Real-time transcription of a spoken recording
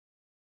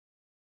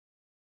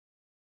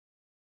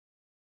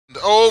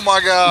Oh my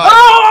god!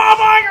 Oh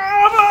my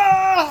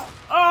god!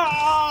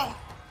 Oh!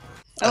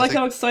 I like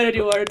how excited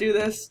you are to do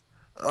this.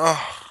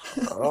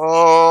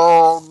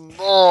 Oh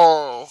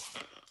no!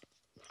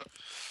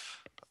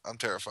 I'm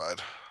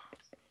terrified.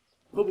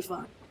 We'll be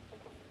fine.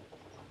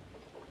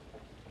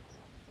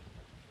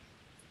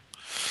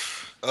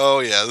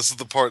 Oh yeah, this is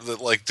the part that,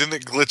 like, didn't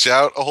it glitch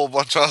out a whole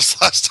bunch on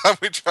us last time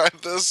we tried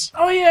this?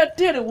 Oh yeah, it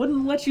did. It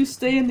wouldn't let you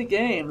stay in the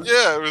game.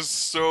 Yeah, it was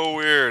so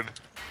weird.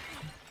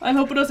 I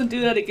hope it doesn't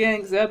do that again,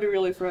 because that'd be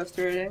really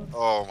frustrating.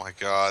 Oh my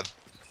god.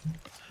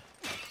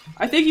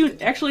 I think you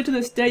actually, to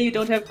this day, you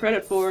don't have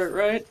credit for it,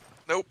 right?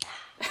 Nope.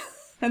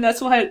 And that's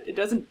why it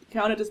doesn't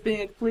count it as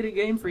being a completed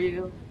game for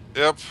you.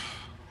 Yep.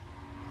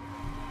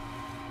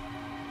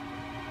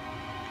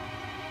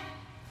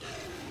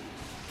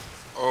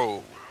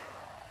 Oh.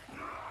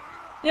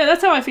 Yeah,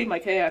 that's how I feed my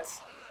cats.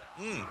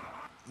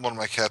 One of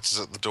my cats is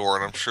at the door,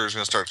 and I'm sure he's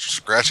gonna start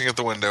scratching at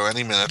the window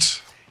any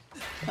minute.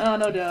 Oh,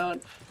 no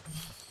doubt.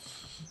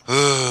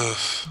 Ugh.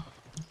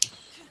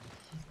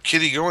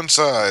 Kitty, go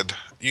inside.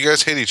 You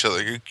guys hate each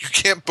other. You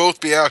can't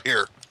both be out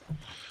here.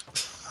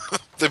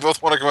 They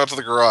both want to come out to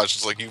the garage.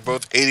 It's like you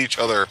both hate each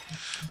other.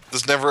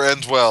 This never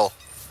ends well.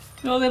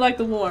 No, they like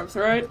the warmth,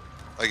 right?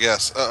 I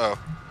guess. Uh-oh.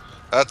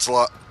 That's a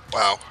lot.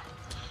 Wow.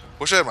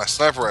 Wish I had my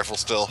sniper rifle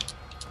still.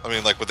 I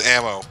mean, like, with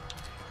ammo.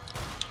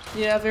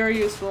 Yeah, very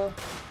useful.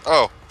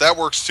 Oh, that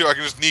works too. I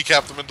can just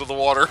kneecap them into the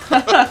water.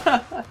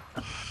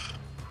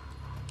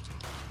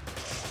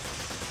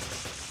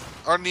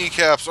 Our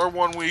kneecaps, our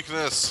one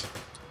weakness.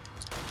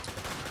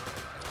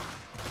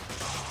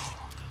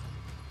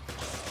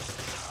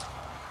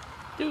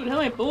 Dude, how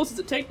many bullets does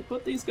it take to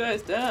put these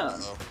guys down?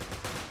 Oh.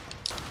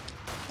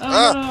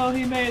 Oh no,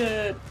 he made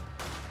it.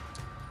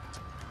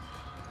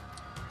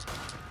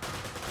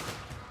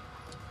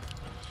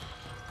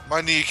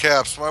 My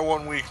kneecaps, my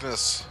one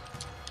weakness.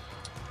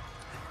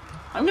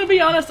 I'm gonna be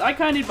honest, I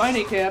kinda need my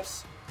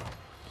kneecaps.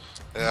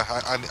 Yeah,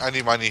 I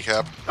need my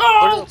kneecap.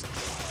 Oh!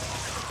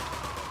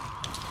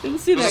 Didn't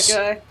see that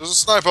guy. There's a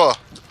sniper.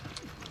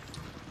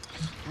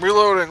 I'm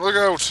reloading, look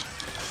out.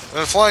 And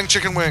a flying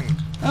chicken wing.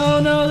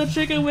 Oh no, the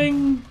chicken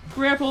wing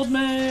grappled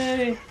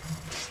me.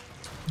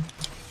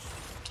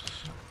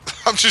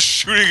 I'm just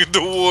shooting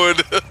into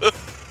wood.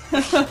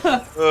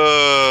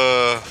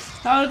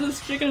 How did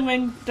this chicken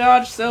wing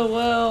dodge so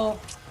well?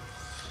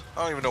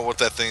 I don't even know what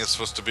that thing is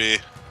supposed to be.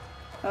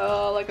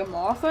 Like a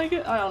moth, I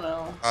guess? I don't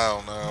know. I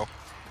don't know.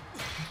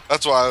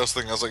 That's why I was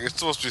thinking. I was like, it's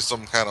supposed to be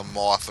some kind of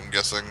moth, I'm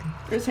guessing.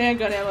 There's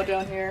handgun ammo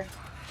down here.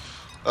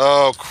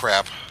 Oh,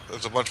 crap.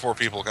 There's a bunch more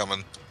people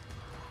coming.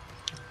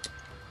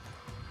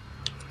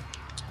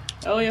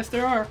 Oh, yes,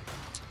 there are.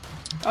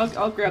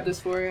 I'll grab this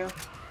for you.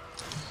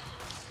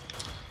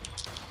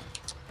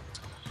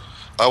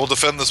 I will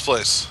defend this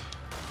place.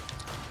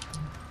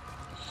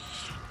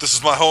 This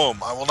is my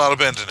home. I will not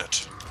abandon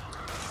it.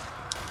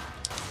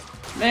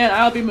 Man,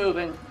 I'll be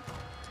moving.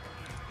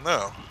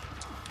 No.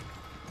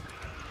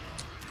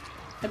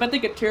 I bet they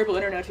get terrible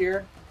internet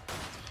here.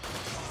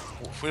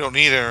 We don't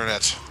need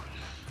internet.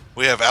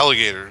 We have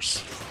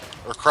alligators.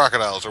 Or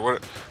crocodiles, or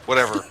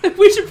whatever.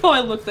 We should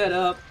probably look that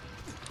up.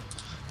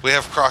 We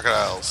have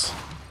crocodiles.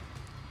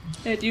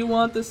 Hey, do you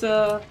want this,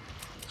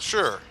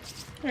 Sure.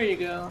 There you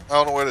go. I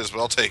don't know what it is, but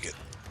I'll take it.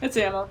 It's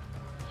ammo.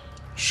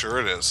 Sure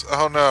it is.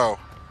 Oh, no.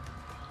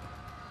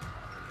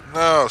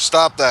 No,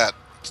 stop that.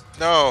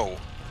 No.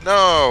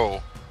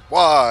 No.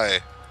 Why?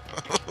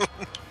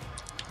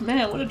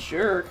 Man, what a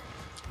jerk.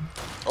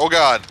 Oh,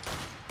 God.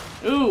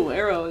 Ooh,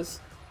 arrows.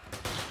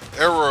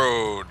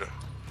 Arrowed.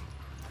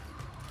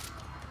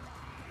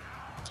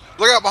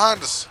 Look out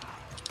behind us.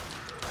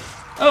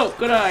 Oh,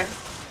 good eye.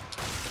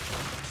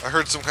 I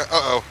heard some kind.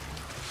 Uh-oh.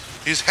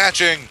 He's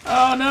hatching.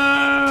 Oh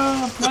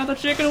no! Not the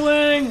chicken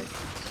wing!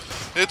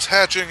 It's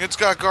hatching. It's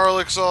got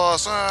garlic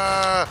sauce.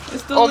 Ah!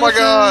 It's delicious. Oh my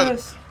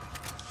god!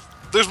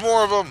 There's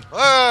more of them.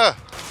 Ah!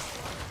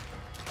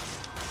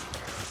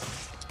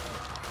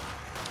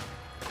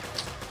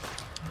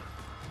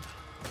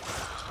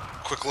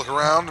 Quick look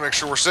around to make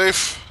sure we're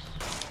safe.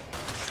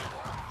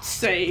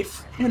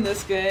 Safe in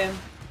this game.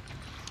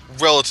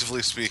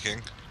 Relatively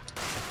speaking.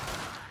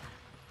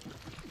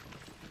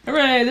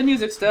 Hooray, the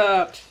music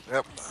stopped.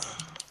 Yep.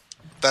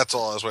 That's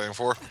all I was waiting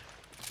for.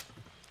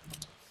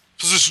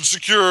 Position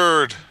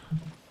secured.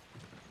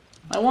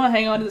 I want to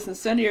hang on to this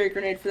incendiary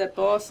grenade for that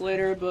boss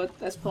later, but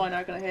that's probably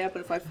not going to happen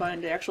if I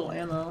find actual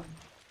ammo.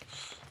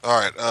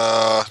 Alright,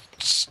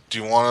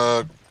 do you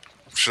wanna...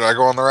 Should I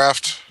go on the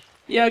raft?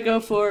 Yeah,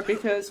 go for it,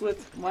 because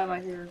with... Why am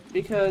I here?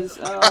 Because,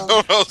 I don't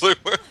know, I was like,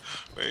 where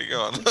are you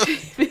going?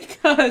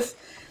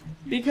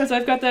 because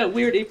I've got that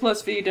weird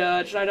E+V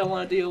dodge, and I don't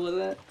want to deal with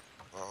it.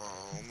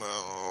 Oh,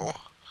 no.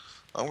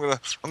 I'm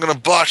gonna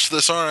botch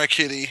this, aren't I,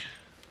 Kitty?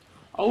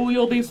 Oh,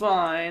 you'll be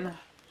fine.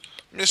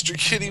 Mr.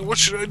 Kitty, what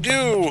should I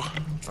do?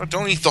 Oh,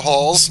 don't eat the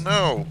halls,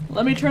 no.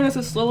 Let me turn this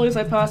as slowly as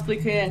I possibly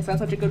can, because I'm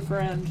such a good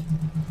friend.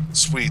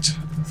 Sweet.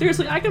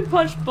 Seriously, I can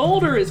punch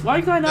boulders! Why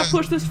can I not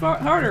push this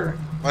harder?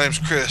 My name's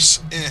Chris.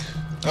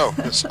 Oh,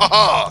 it's...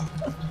 Haha!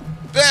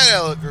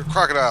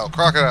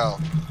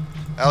 Crocodile!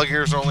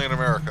 Alligators are only in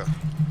America.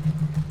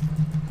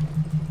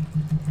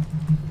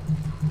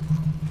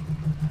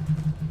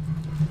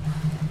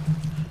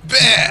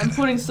 Bad! I'm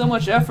putting so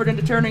much effort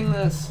into turning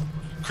this.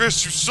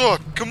 Chris, you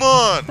suck! Come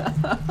on!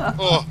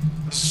 Oh,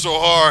 this is so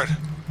hard.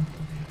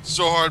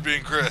 So hard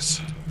being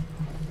Chris.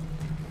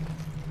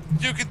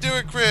 You can do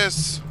it,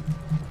 Chris!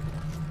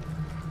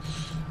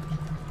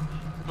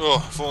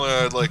 Oh, if only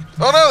I'd like...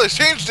 Oh no, they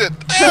changed it!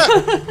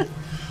 Ah!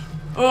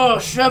 Oh,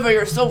 Chevy,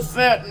 you're so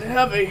fat and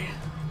heavy.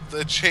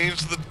 They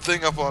changed the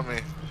thing up on me.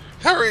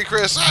 Hurry,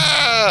 Chris!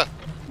 Ah!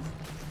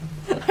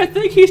 I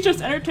think he's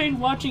just entertained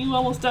watching you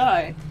almost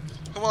die.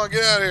 Come on,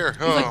 get out of here!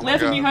 He's Oh, like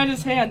laughing behind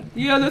his hand.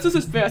 Yeah, this is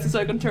as fast as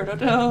I can turn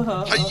it.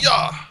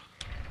 Hi-ya!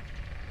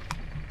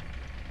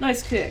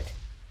 Nice kick.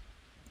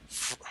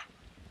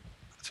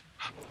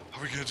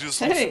 Are we gonna do this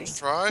Hey, first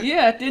try?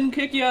 yeah, it didn't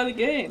kick you out of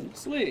the game.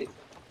 Sweet.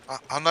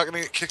 I'm not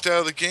gonna get kicked out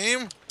of the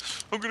game?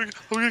 I'm gonna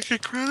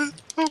get credit?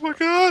 Oh my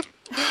god!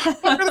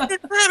 I'm gonna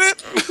get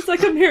credit! It's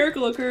like a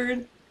miracle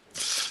occurred.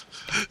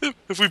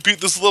 If we beat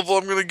this level,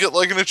 I'm gonna get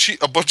like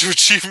a bunch of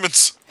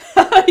achievements.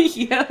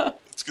 Yeah.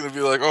 It's gonna be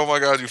like, oh my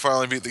god, you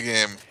finally beat the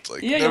game. It's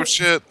like, Yeah, no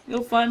shit.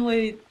 You'll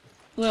finally...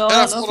 Well, And I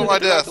that's don't a know little if my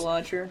it's a death. rocket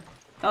launcher.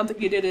 I don't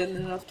think you did it in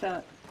enough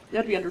time.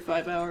 That'd be under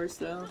 5 hours,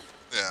 though.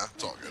 Yeah,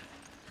 it's all good.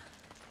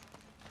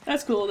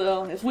 That's cool,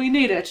 though. If we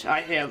need it,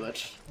 I have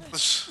it.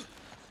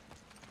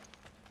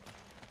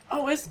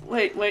 Oh,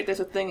 wait,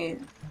 there's a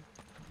thingy.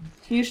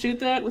 Can you shoot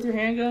that with your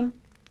handgun?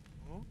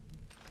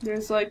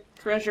 There's, like,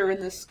 treasure in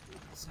this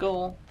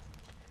skull.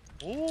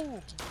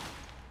 Ooh.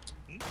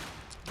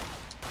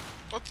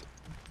 What the?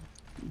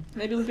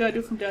 Maybe we gotta do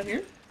it from down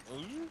here?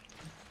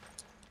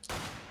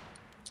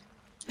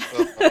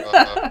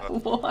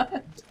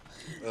 What?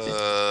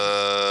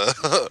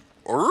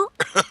 Or?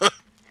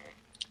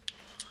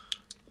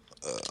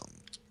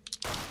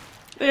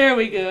 There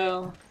we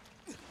go.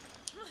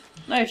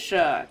 Nice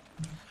shot.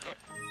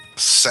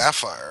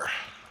 Sapphire.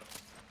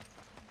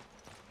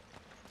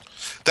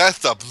 That's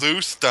the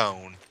blue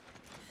stone.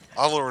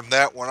 I learned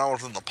that when I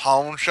was in the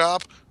pawn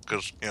shop,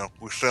 because, you know,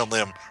 we sell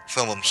them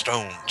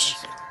stones.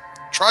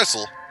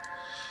 Trisel.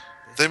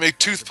 They make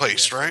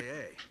toothpaste, right?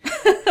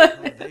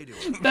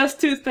 Best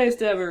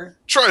toothpaste ever.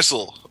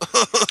 Trisel.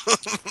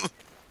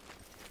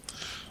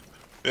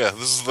 Yeah,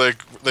 this is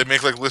like, they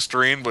make like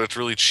Listerine, but it's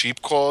really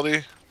cheap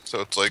quality.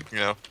 So it's like, you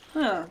know,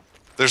 Huh.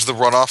 there's the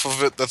runoff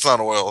of it. That's not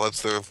oil.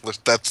 That's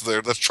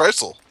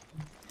Trisel.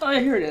 Oh yeah,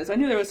 here it is. I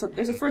knew there's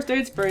a first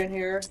aid spray in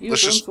here.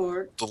 Use room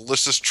for it.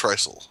 Delicious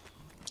Trisel.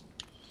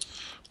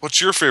 What's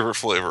your favorite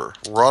flavor?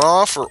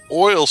 Runoff or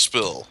oil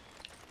spill?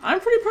 I'm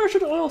pretty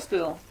partial to oil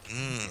spill.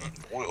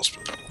 Oil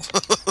spill.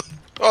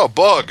 Oh,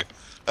 bug.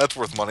 That's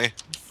worth money.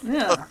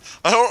 Yeah.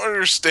 I don't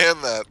understand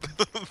that.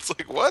 It's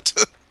like, what?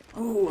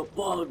 Oh, a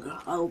bug.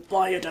 I'll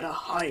buy it at a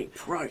high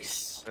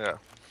price. Yeah.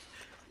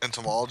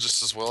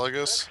 Entomologist as well, I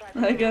guess.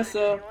 I guess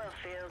so.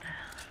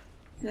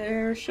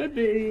 There should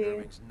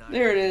be.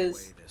 There it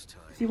is.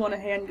 If you want to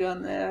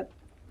handgun that,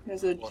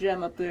 there's a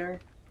gem up there.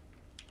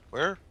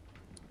 Where?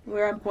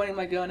 Where I'm pointing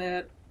my gun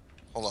at.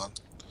 Hold on.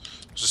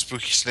 There's a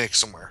spooky snake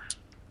somewhere.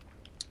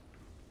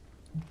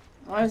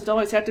 Why does it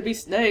always have to be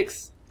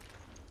snakes?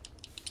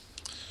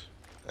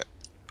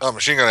 Oh,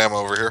 machine gun ammo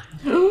over here.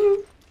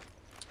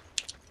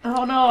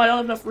 Oh no, I don't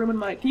have enough room in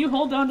my... Can you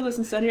hold on to this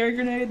incendiary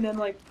grenade and then,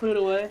 like, put it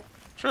away?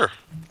 Sure.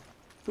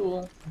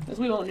 Cool. Because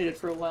we won't need it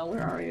for a while.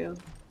 Where are you?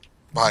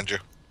 Behind you.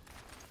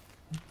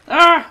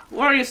 Ah!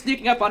 Why are you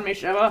sneaking up on me,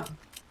 Sheva?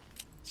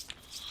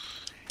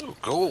 Oh,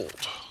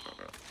 gold.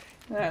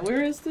 Alright,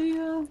 where is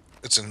the,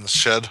 It's in the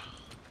shed.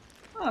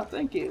 Oh,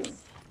 thank you.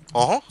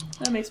 Uh-huh.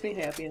 That makes me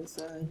happy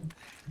inside.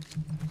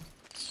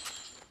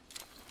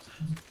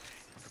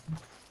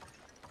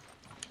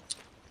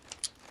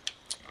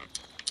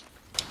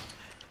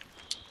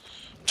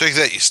 Take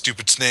that, you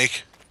stupid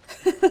snake.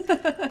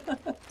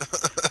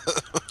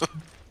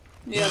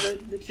 Yeah,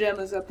 the gem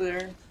is up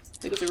there. I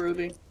think it's a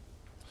ruby.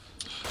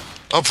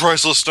 A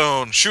priceless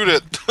stone. Shoot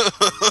it.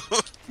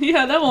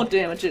 Yeah, that won't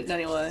damage it in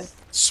any way.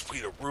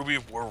 Sweet, a ruby.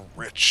 We're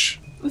rich.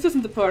 This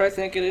isn't the part I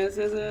think it is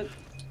it?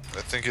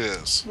 I think it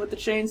is. With the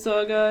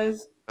chainsaw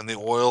guys? And the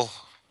oil.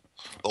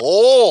 The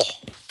oil!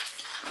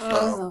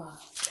 Oh.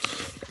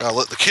 Now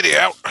let the kitty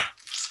out.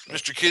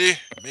 Mr. Kitty,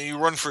 may you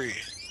run free.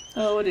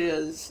 Oh, it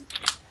is.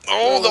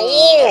 Oh, the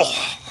oil!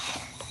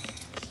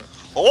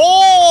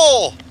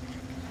 Oil!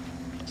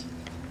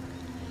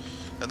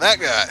 And that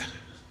guy.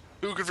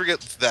 Who could forget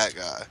that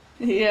guy?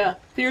 Yeah,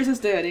 here's his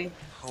daddy.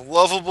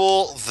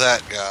 Lovable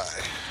that guy.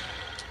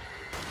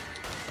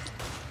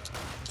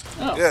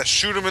 Oh. Yeah,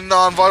 shoot him in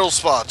non-vital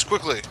spots,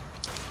 quickly.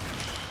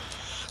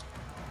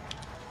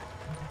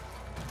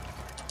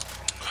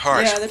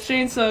 Alright. Yeah, the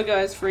chainsaw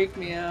guys freaked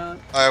me out.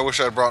 I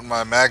wish I'd brought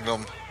my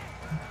Magnum.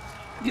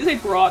 Did you say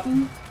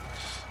Broughton?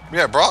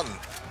 Yeah, Broughton.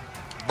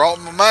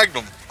 Broughton my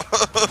Magnum.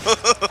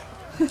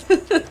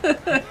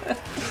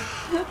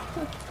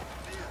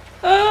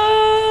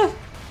 Ah!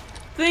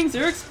 Things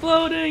are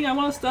exploding! I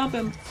want to stop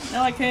him.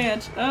 Now I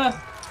can't.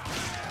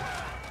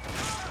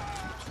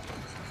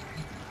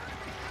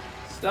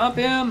 Stop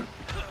him!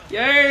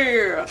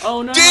 Yeah!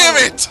 Oh no! Damn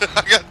it!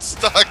 I got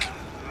stuck.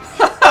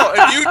 Oh,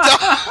 and you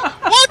died.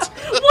 What?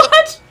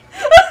 What?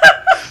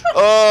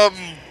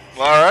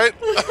 Alright.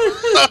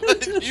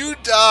 You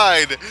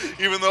died,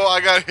 even though I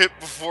got hit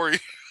before you.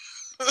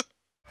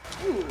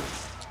 Ooh.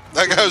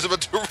 That guy was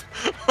about to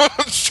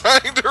was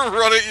trying to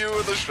run at you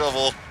with a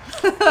shovel.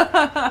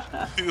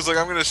 He was like,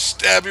 I'm gonna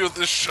stab you with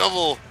this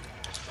shovel.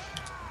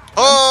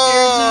 I'm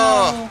scared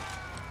now.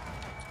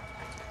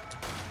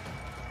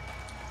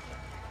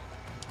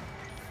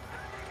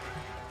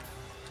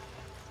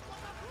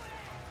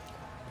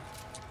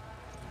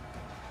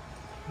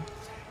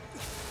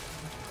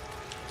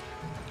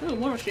 Ooh,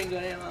 more machine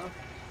gun ammo.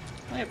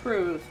 I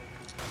approve.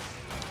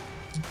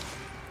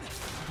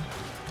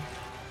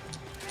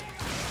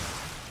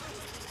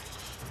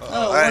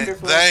 Oh,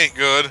 wonderful. That ain't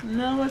good.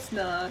 No, it's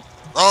not.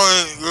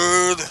 That ain't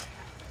good.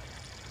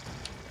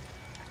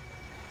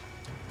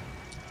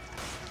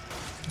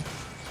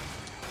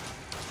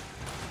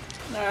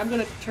 Alright, I'm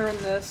gonna turn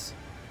this.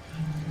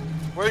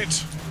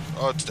 Wait.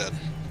 Oh, it's dead.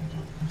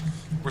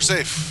 We're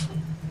safe.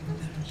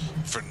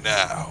 For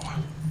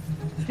now.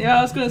 Yeah,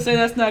 I was gonna say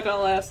that's not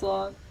gonna last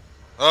long.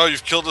 Oh,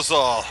 you've killed us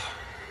all.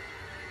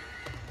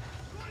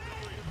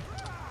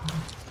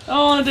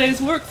 Oh, a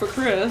day's work for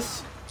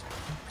Chris.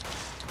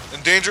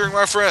 Endangering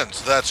my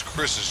friends. That's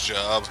Chris's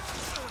job.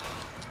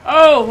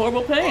 Oh,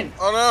 horrible pain.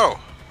 Oh no.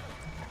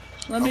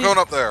 I'm going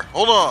up there.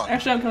 Hold on.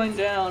 Actually, I'm coming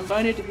down, but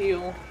I need to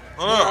heal.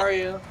 Oh, Where no. are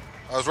you?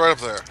 I was right up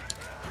there.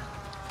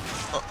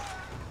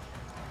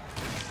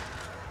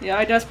 Yeah,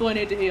 I desperately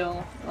need to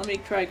heal. Let me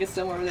try to get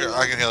somewhere there. Here,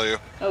 I can heal you.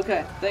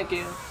 Okay, thank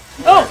you.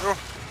 Oh!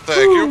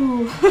 Thank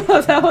Ooh. you.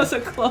 That was a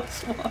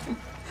close one.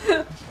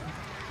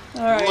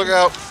 Alright. Look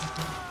out.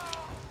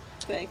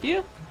 Thank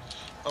you.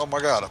 Oh my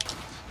god.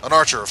 An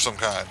archer of some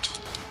kind.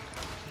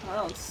 I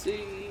don't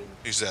see...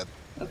 He's dead.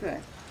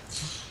 Okay.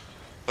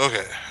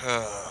 Okay.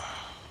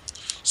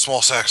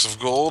 Small sacks of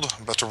gold.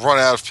 I'm about to run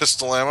out of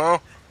pistol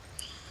ammo.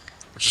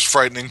 Which is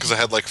frightening because I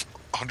had like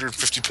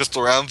 150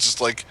 pistol rounds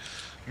just like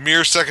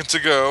mere seconds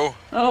ago.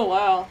 Oh,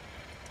 wow.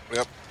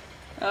 Yep.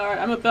 Alright,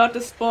 I'm about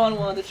to spawn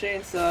one of the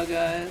chainsaw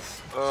guys.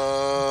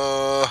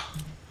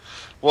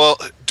 Well,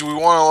 do we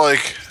want to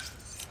like...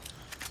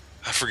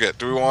 I forget.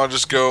 Do we want to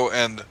just go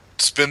and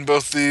spin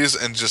both these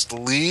and just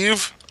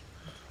leave?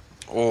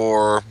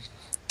 Or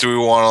do we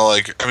want to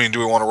like... I mean, do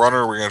we want to run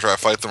or are we going to try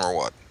to fight them or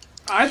what?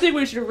 I think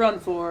we should run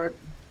for it.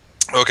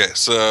 Okay,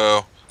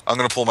 so... I'm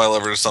going to pull my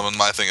lever to summon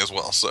my thing as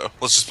well, so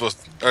let's just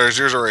both... Or is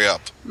yours already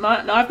up? No,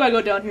 I've got to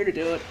go down here to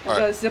do it. I've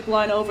got to zip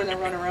line over and then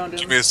run around him.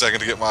 Give me a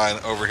second to get mine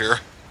over here.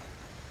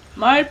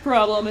 My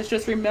problem is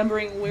just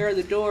remembering where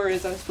the door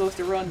is I'm supposed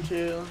to run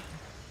to.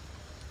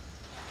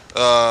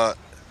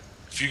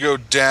 If you go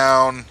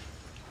down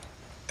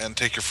and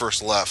take your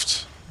first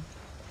left.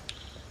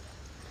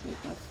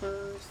 Take my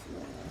first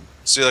left.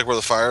 See like where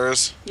the fire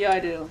is? Yeah,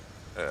 I do.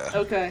 Yeah.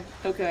 Okay,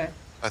 okay.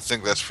 I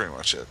think that's pretty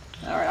much it.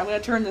 Alright, I'm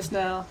gonna turn this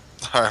now.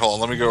 Alright, hold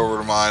on, let me go over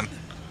to mine.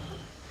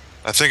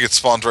 I think it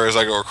spawns right as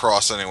I go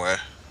across anyway.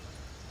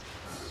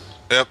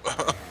 Yep.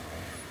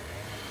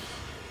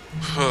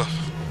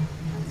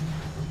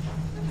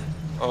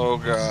 Oh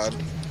god.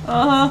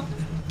 Uh-huh.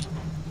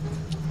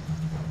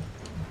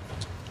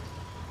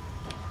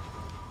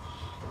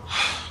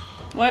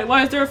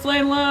 Why is there a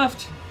flame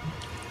left?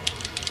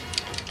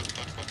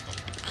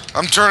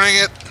 I'm turning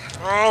it.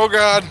 Oh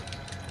god.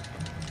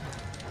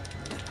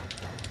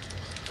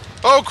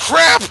 Oh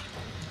crap!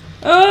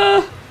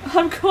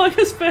 I'm going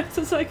as fast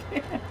as I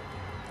can.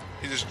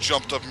 He just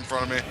jumped up in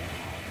front of me.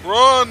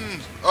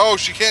 Run! Oh,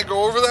 she can't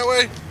go over that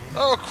way?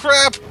 Oh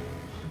crap!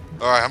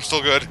 Alright, I'm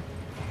still good.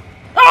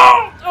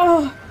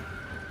 Oh!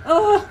 Oh!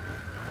 Oh!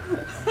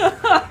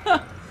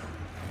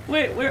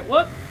 Wait, where?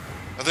 What?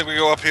 I think we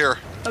go up here.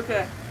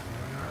 Okay.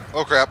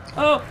 Oh crap.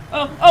 Oh!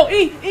 Oh! Oh!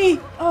 E!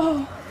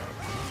 Oh!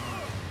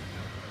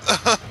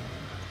 I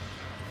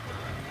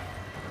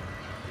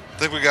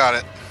think we got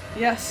it.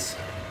 Yes.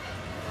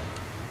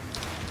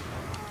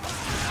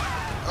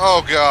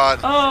 Oh god.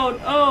 Oh!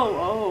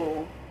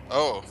 Oh!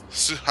 Oh,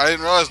 I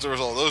didn't realize there was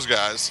all those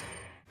guys.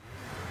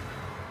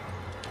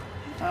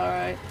 Oh!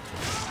 Alright.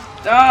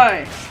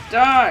 Die!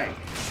 Die!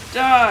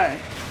 Die!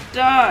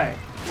 Die!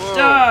 Whoa.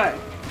 Die!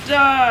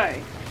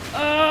 Die!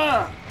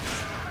 Ah!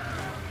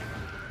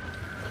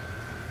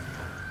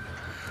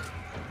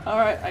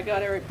 Alright, I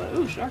got everybody.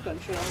 Ooh, shotgun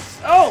shells.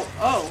 Oh!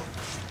 Oh!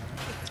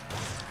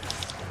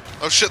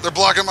 Oh shit, they're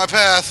blocking my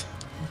path.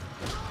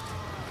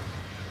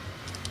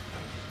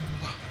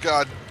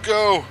 God,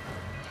 go!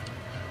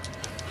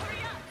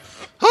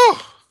 Whew!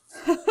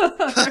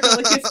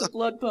 Really gets the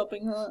blood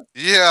pumping, huh?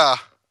 Yeah.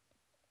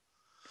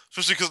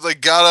 Especially because they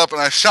got up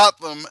and I shot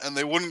them and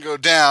they wouldn't go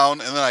down,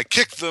 and then I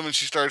kicked them and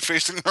she started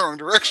facing the wrong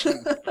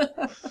direction.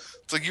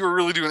 It's like you were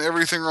really doing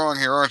everything wrong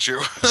here, aren't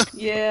you?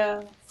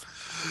 Yeah.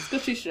 It's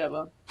good she's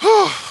Sheva.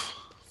 Oh,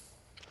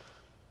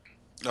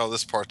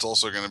 this part's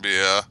also going to be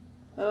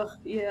Ugh,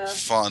 yeah.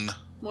 fun.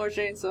 More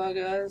chainsaw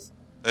guys.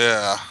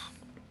 Yeah.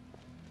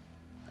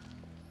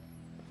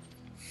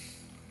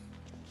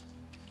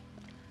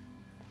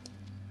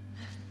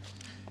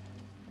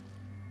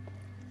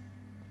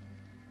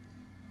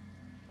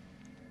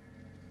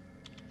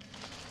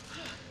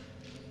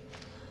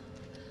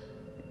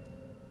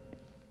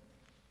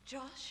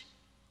 Josh,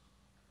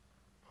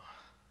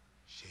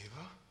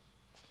 Shiva?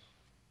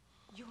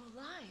 you're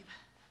alive.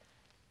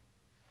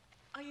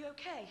 Are you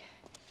okay?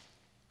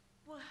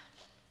 Well,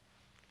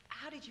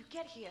 how did you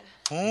get here?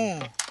 Oh,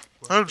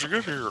 how did you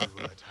get here?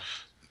 We were attacked.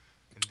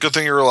 Good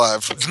thing you're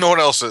alive. No one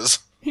else is.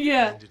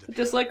 Yeah,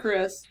 just like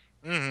Chris.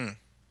 Mm-hmm.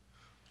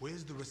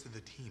 Where's the rest of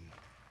the team?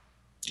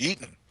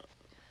 Eating.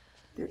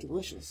 They're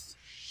delicious.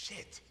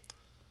 Shit.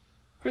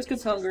 Chris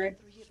gets hungry.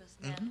 3 of us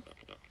now.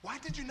 Why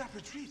did you not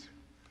retreat?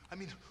 I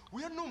mean,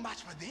 we are no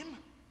match for them.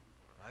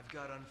 I've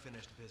got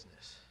unfinished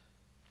business.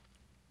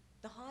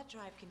 The hard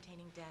drive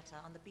containing data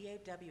on the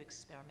BOW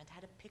experiment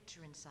had a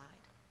picture inside.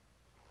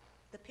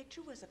 The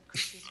picture was of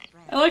Chris's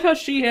friend. I like how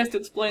she has to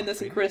explain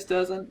this and Chris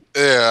doesn't.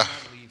 Yeah. I'm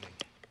not leaving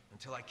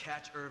until I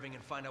catch Irving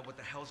and find out what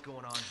the hell's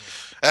going on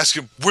here. Ask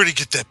him, where'd he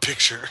get that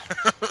picture?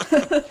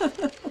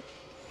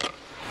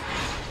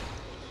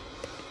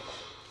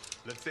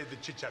 Let's save the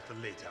chit-chat for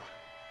later.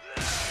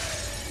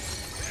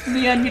 In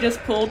the end, he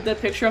just pulled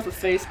that picture off of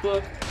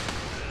Facebook.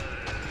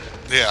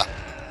 Yeah.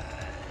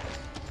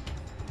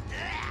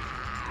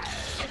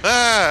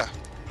 Ah!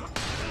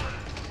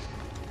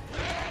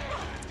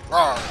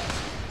 Rawr.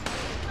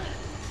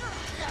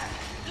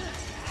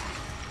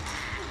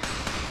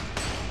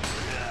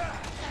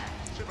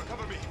 Shiva,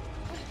 cover me.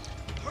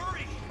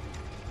 Hurry!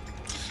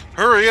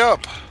 Hurry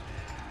up!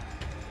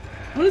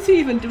 What is he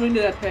even doing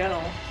to that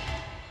panel?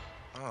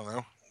 I don't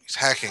know. He's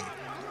hacking.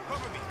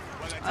 Cover me.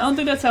 I don't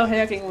think that's how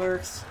hacking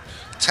works.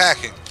 It's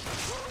hacking.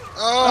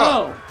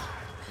 Oh!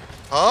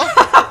 Oh!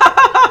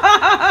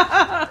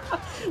 Huh?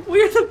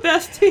 We're the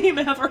best team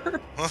ever!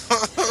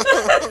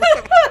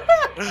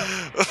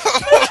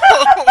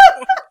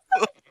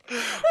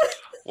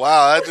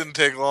 Wow, that didn't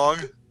take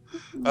long.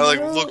 I like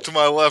looked to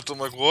my left, I'm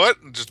like,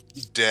 what? And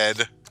just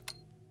dead.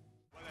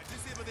 Well, I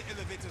disable the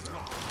elevators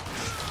now.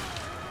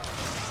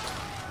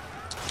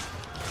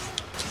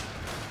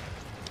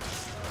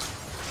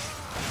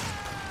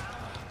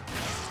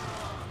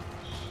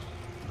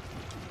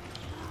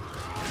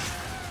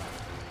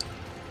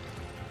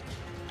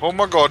 Oh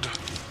my god.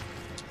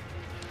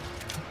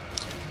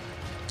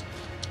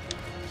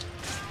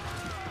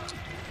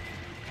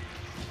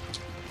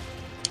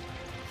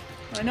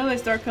 I know they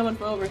start coming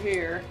from over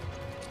here.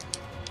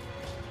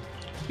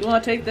 You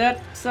want to take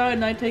that side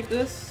and I take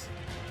this?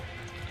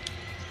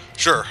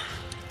 Sure.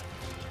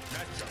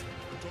 Natcha,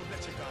 don't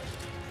let you go.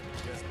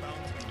 There's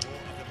bound to be more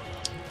of them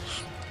around.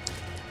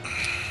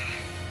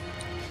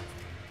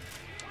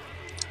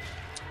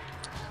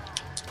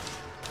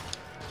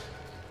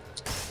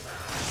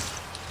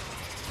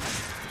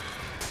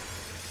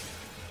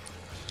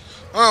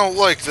 I don't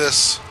like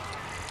this.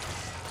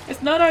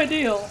 It's not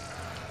ideal.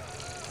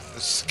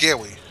 It's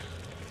scary.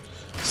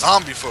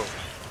 Zombie folk.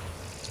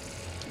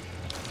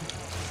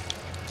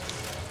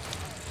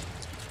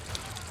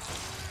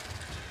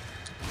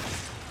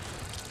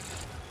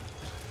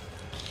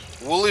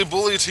 Wooly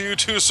bully to you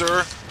too,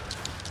 sir.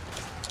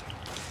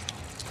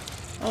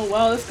 Oh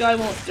wow, this guy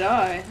won't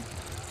die.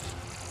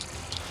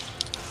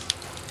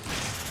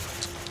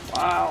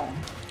 Wow.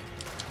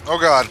 Oh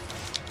god.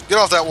 Get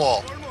off that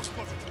wall. Almost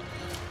got it.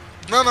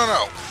 No, no,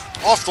 no.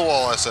 Off the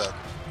wall, I said.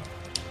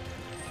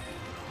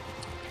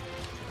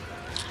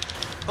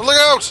 Oh, look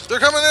out! They're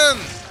coming in!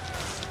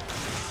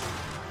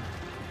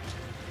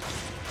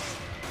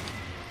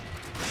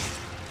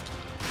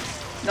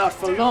 Not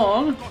for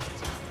long.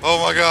 Oh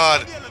my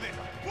god. The elevator.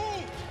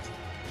 Move!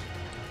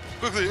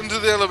 Quickly, into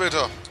the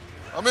elevator.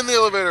 I'm in the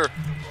elevator.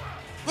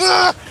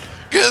 Ah!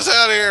 Get us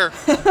out of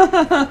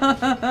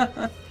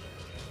here!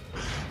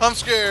 I'm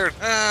scared.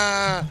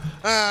 Ah!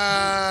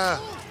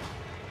 Ah!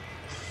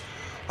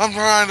 I'm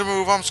trying to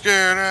move. I'm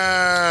scared.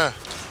 Ah!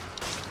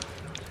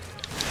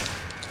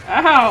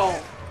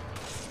 Ow!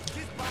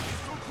 This back is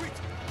so quick.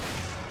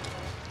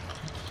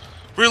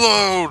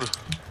 Reload!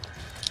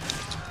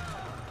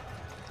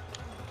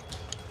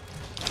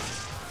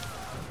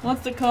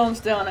 Once the calms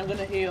down, I'm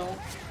gonna heal.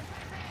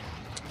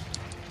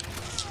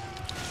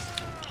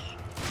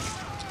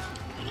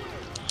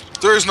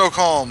 There is no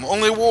calm,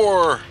 only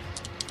war.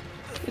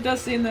 It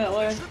does seem that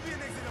way. Should be an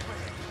exit up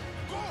ahead.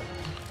 Go!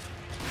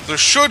 There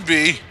should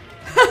be.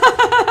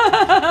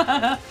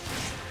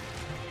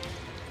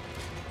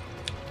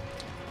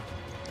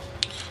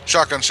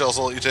 Shotgun shells,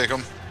 I'll let you take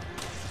them.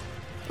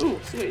 Ooh,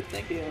 sweet,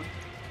 thank you.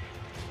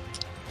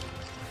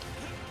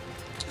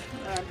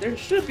 There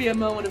should be a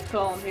moment of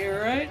calm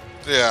here, right?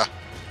 Yeah.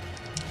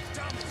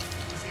 Damn it.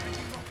 Is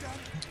everything locked down?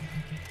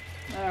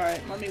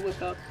 Alright, let me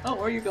whip up. Oh,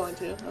 where are you going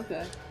to?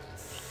 Okay.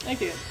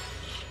 Thank you.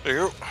 There you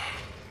go.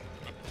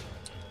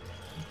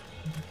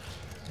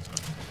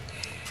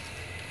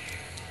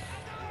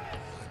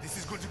 This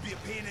is going to be a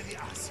pain in the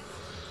ass.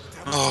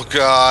 Oh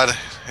god,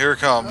 here it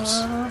comes.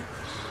 Not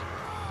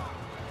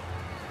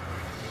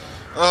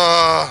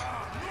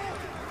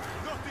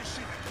this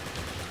shit.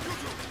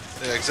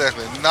 Yeah,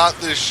 exactly. Not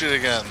this shit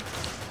again.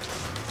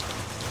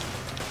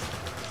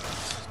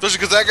 Especially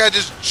because that guy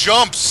just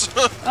jumps.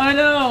 I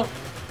know!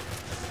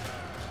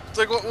 It's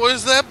like, what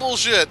is that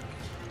bullshit?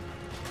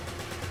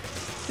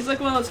 He's like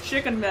one of those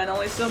chicken men,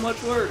 only so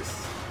much worse.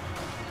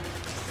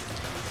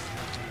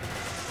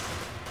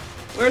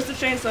 Where's the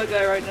chainsaw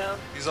guy right now?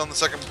 He's on the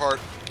second part.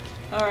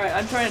 Alright,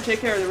 I'm trying to take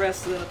care of the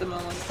rest of them at the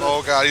moment. But...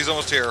 Oh god, he's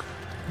almost here.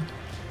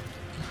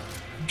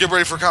 Get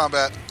ready for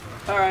combat.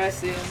 Alright, I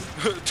see him.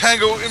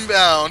 Tango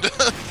inbound.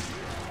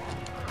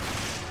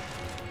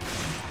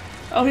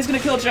 Oh, he's gonna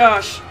kill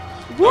Josh.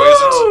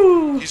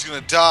 Oh, Woo! he's gonna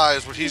die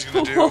is what he's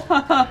gonna do.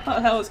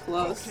 That was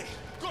close.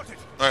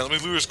 Alright, let me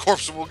loot his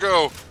corpse and we'll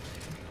go.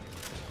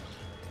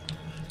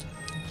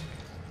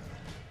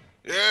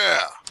 Yeah.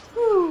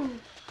 Woo.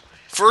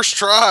 First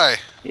try.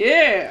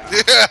 Yeah.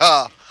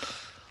 Yeah.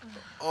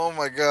 Oh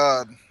my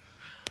god.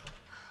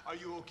 Are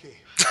you okay?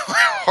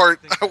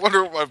 Heart. I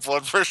wonder what my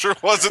blood pressure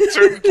was at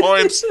certain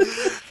points.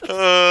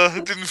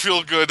 It didn't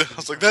feel good. I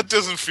was like, that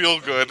doesn't feel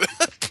good.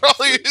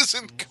 Probably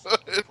isn't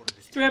good.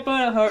 Strap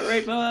on a heart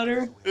rate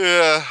monitor.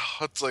 Yeah,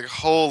 it's like,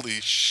 holy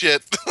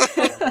shit.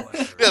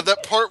 Yeah,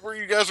 that part where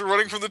you guys were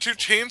running from the two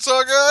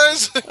chainsaw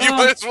guys, you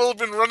might as well have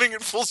been running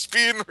at full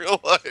speed in real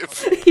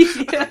life.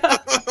 Yeah.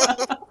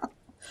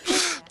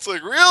 It's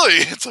like, really?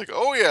 It's like,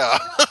 oh yeah.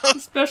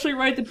 Especially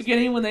right at the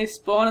beginning when they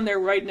spawn and they're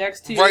right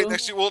next to you. Right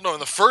next to you. Well, no, in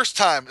the first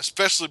time,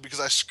 especially because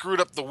I screwed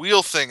up the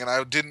wheel thing and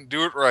I didn't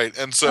do it right.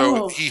 And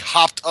so he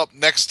hopped up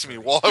next to me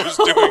while I was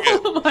doing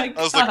it. Oh my god.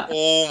 I was like,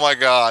 oh my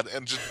god,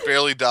 and just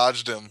barely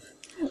dodged him.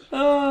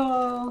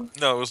 Oh.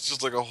 No, it was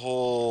just like a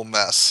whole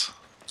mess.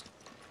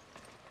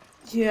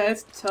 Yeah,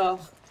 it's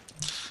tough.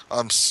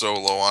 I'm so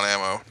low on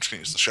ammo. I'm just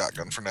gonna use the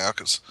shotgun for now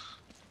because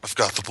I've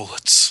got the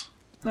bullets.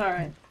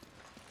 Alright.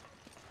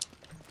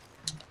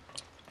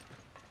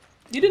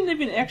 You didn't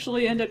even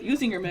actually end up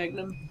using your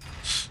Magnum.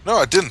 No,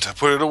 I didn't. I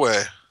put it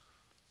away.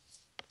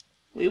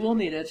 We will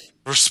need it.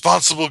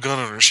 Responsible gun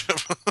ownership.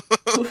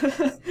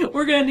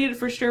 We're gonna need it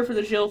for sure for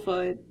the Jill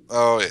fight.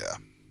 Oh, yeah.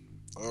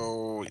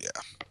 Oh, yeah.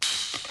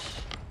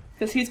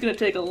 Because he's gonna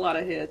take a lot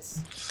of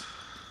hits.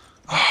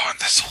 Oh, and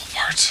this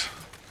whole part.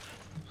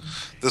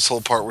 This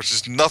whole part, which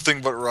is nothing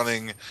but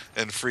running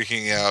and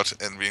freaking out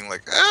and being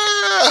like,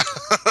 ah!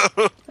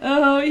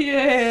 Oh,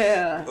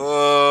 yeah!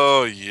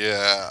 Oh,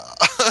 yeah.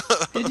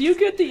 Did you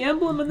get the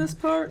emblem in this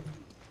part?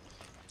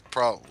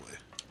 Probably.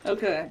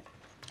 Okay.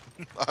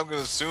 I'm gonna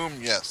assume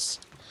yes.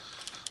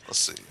 Let's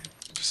see.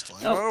 Pistol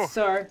Oh, ammo.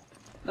 sorry.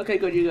 Okay,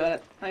 good, you got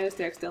it. I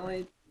just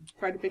accidentally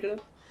tried to pick it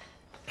up.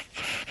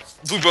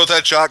 We both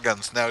had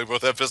shotguns. Now we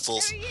both have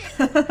pistols.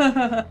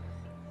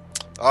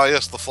 Ah,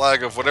 yes, the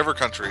flag of whatever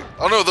country.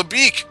 Oh no, the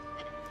beak!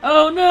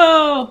 Oh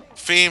no!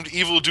 Famed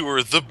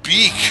evildoer, the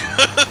beak!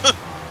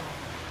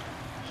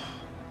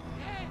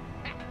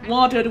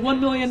 Wanted, $1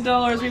 million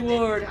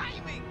reward.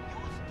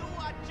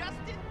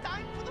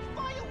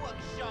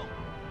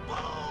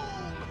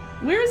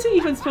 Where is he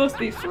even supposed to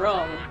be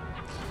from?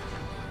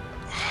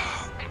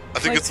 I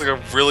think it's like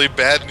a really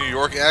bad New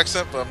York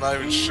accent, but I'm not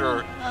even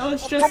sure. I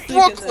was I'm just from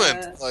thinking Brooklyn!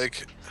 that.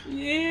 Like,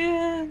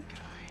 Yeah.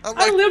 I'm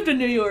I like, lived in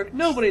New York.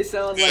 Nobody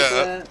sounds like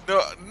that.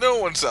 no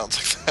one sounds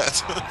like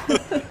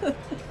that.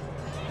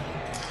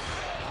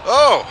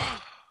 Oh!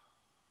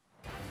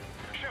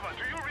 Shiva,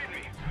 do you read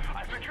me?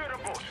 I secured a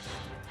boat.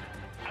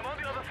 I'm on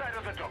the other side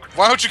of the dock.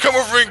 Why don't you come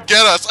over and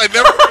get us? I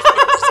never.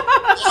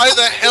 Why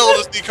the hell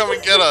does he come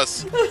and get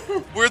us?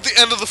 We're at the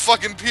end of the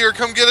fucking pier.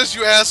 Come get us,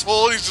 you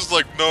asshole. He's just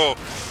like, no,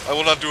 I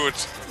will not do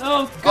it. Oh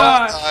Oh, I'm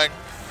god. dying.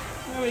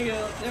 There we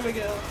go. There we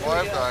go. Oh,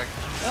 I'm dying.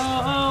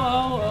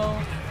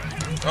 Oh.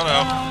 Oh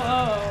no.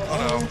 Oh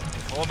no.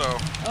 Oh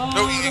no.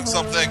 No eating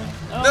something.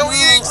 No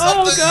eating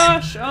something. Oh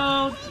gosh.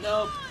 Oh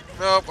no.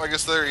 Nope, I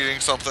guess they're eating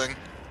something.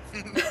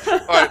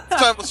 Alright, this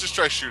time let's just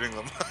try shooting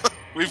them.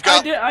 We've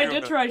got. I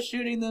did try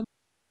shooting them.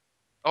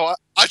 Oh,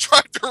 I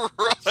tried to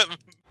run.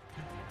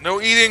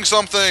 No eating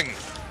something.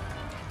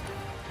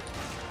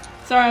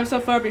 Sorry, I'm so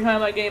far behind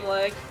my game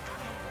lag.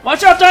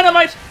 Watch out,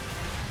 dynamite!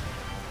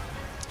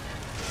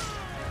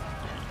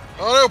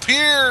 Oh no,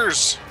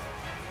 piers!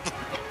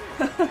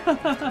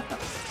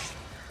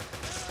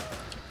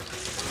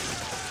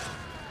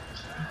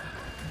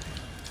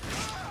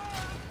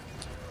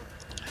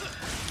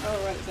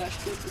 Alright, gosh,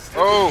 this is stupid.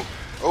 Oh,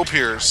 oh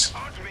piers.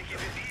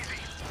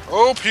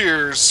 Oh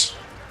piers.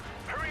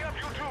 Hurry up,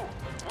 you two.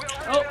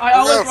 Oh, I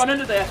always Enough. run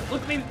into that.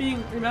 Look at me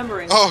being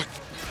remembering. Oh.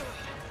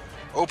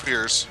 Oh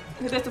piers.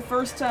 That's the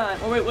first time.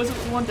 Oh wait, was it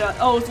one down?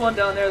 Oh, it's one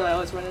down there that I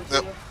always run into.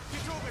 Yep.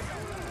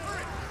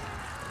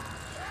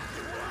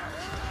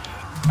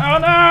 Oh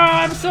no,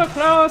 I'm so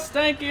close,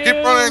 thank you! Keep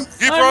running,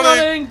 keep I'm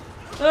running.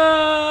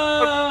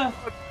 Ah!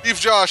 Leave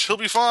Josh, he'll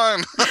be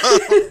fine.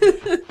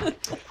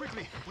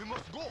 Quickly, we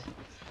must go.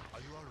 Are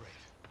you alright?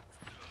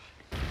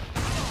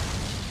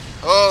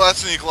 Oh,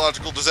 that's an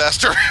ecological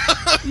disaster.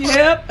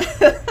 Yep!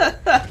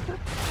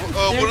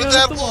 Oh, There what did goes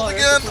that the hold water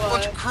again? A supply.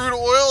 bunch of crude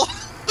oil?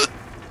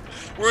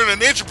 We're in a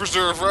nature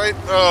preserve, right?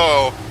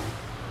 Oh.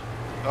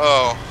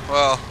 Oh,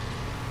 well.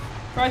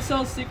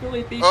 Chrysel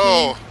secretly beat me.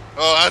 Oh,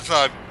 that's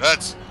not,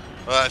 that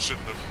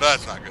shouldn't have,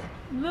 that's not good.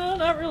 No,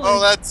 not really. Oh,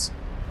 that's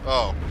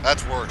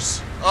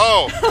worse.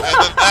 Oh, and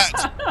then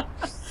that.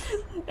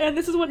 And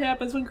this is what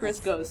happens when Chris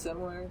goes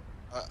somewhere.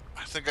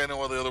 I think I know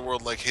why the other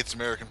world like hates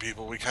American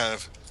people. We kind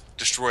of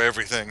destroy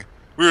everything.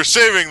 We were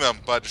saving them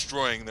by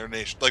destroying their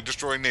nation, like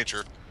destroying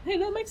nature. Hey,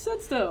 that makes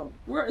sense though.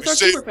 It's We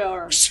our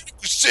superpower.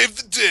 We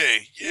saved the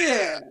day.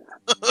 Yeah.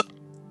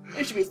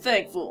 They should be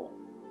thankful.